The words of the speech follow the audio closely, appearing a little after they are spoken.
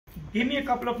Give me a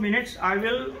couple of minutes. I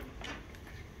will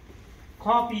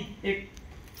copy a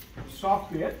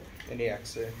software.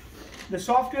 NEXA. The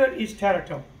software is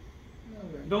Teraterm,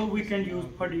 though we can use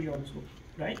Putty also,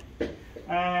 right?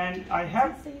 And I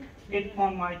have it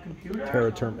on my computer.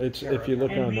 Teraterm. It's if you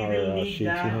look and on we our will need sheets you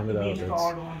that handed to be out.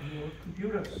 installed on your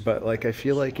computers. But like I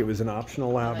feel like it was an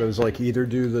optional lab. It was like either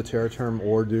do the Teraterm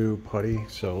or do Putty.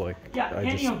 So like Yeah, I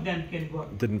any just of them can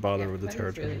work. didn't bother with the That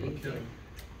was really Teraterm.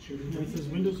 easy. With his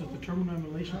Windows at the terminal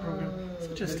emulation program,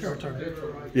 such as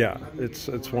Teraterm. Yeah, it's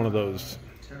one of those.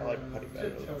 I like Putty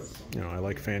better. You know, I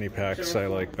like fanny packs. I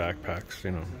like backpacks.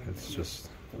 You know, it's just.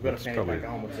 I've got a It's fanny probably. pack at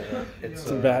home. It's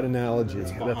a bad analogy.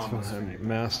 It's That's Bahamas. I'm a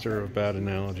master of bad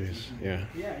analogies. Yeah.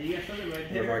 Yeah, you get something right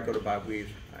Whenever I there. go to buy weed,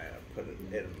 I put it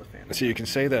in the fanny. So you can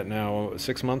say that now.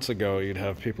 6 months ago, you'd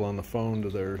have people on the phone to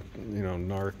their,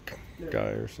 narc guy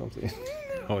or something.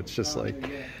 Oh, it's just like,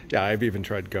 yeah, I've even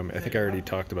tried gummy. I think I already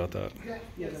talked about that.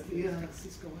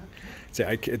 See,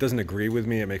 it doesn't agree with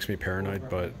me. It makes me paranoid,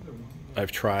 but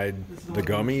I've tried the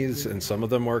gummies, and some of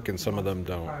them work, and some of them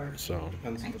don't. So I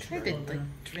tried the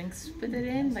drinks with it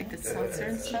in, like the seltzer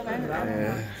and stuff. I don't know.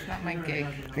 It's not my gig.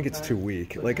 I think it's too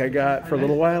weak. Like I got for a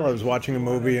little while, I was watching a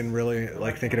movie and really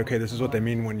like thinking, okay, this is what they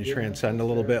mean when you transcend a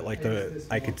little bit. Like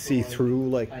I could see through,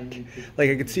 like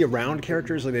I could see around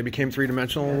characters, like they became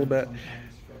three-dimensional a little bit.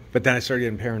 But then I started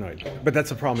getting paranoid. But that's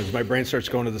the problem, is my brain starts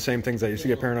going to the same things I used to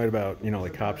get paranoid about,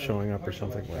 like cops showing up or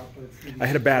something. Like I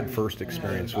had a bad first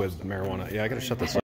experience with marijuana. Yeah, I gotta shut this off.